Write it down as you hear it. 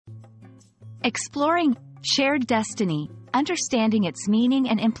Exploring shared destiny, understanding its meaning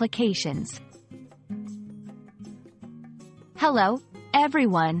and implications. Hello,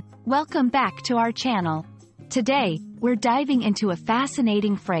 everyone. Welcome back to our channel. Today, we're diving into a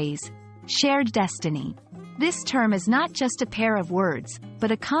fascinating phrase, shared destiny. This term is not just a pair of words,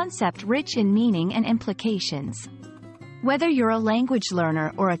 but a concept rich in meaning and implications. Whether you're a language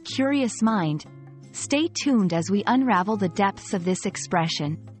learner or a curious mind, stay tuned as we unravel the depths of this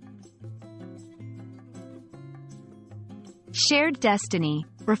expression. Shared destiny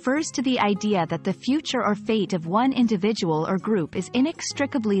refers to the idea that the future or fate of one individual or group is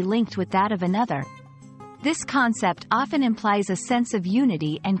inextricably linked with that of another. This concept often implies a sense of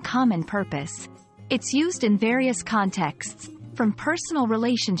unity and common purpose. It's used in various contexts, from personal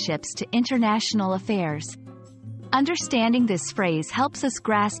relationships to international affairs. Understanding this phrase helps us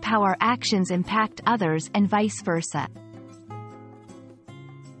grasp how our actions impact others and vice versa.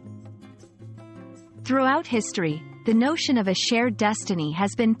 Throughout history, the notion of a shared destiny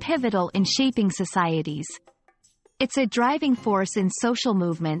has been pivotal in shaping societies. It's a driving force in social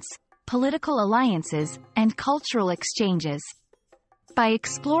movements, political alliances, and cultural exchanges. By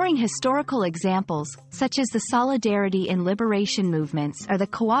exploring historical examples, such as the solidarity and liberation movements or the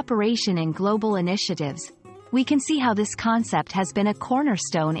cooperation in global initiatives, we can see how this concept has been a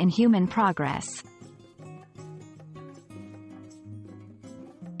cornerstone in human progress.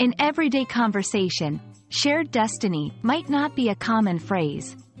 In everyday conversation, shared destiny might not be a common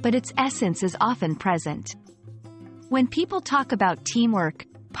phrase, but its essence is often present. When people talk about teamwork,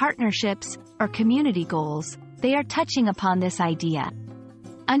 partnerships, or community goals, they are touching upon this idea.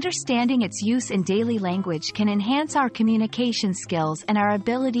 Understanding its use in daily language can enhance our communication skills and our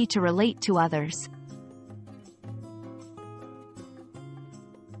ability to relate to others.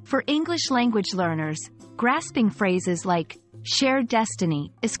 For English language learners, grasping phrases like shared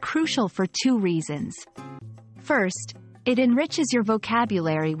destiny is crucial for two reasons. First, it enriches your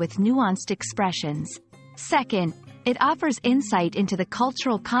vocabulary with nuanced expressions. Second, it offers insight into the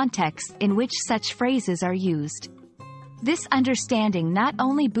cultural context in which such phrases are used. This understanding not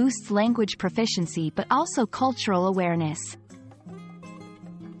only boosts language proficiency but also cultural awareness.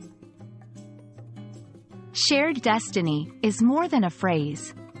 Shared destiny is more than a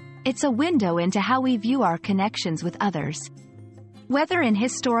phrase. It's a window into how we view our connections with others. Whether in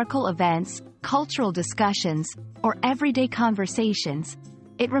historical events, cultural discussions, or everyday conversations,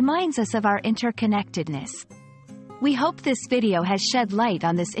 it reminds us of our interconnectedness. We hope this video has shed light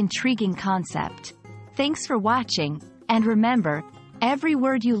on this intriguing concept. Thanks for watching, and remember, every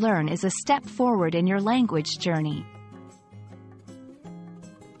word you learn is a step forward in your language journey.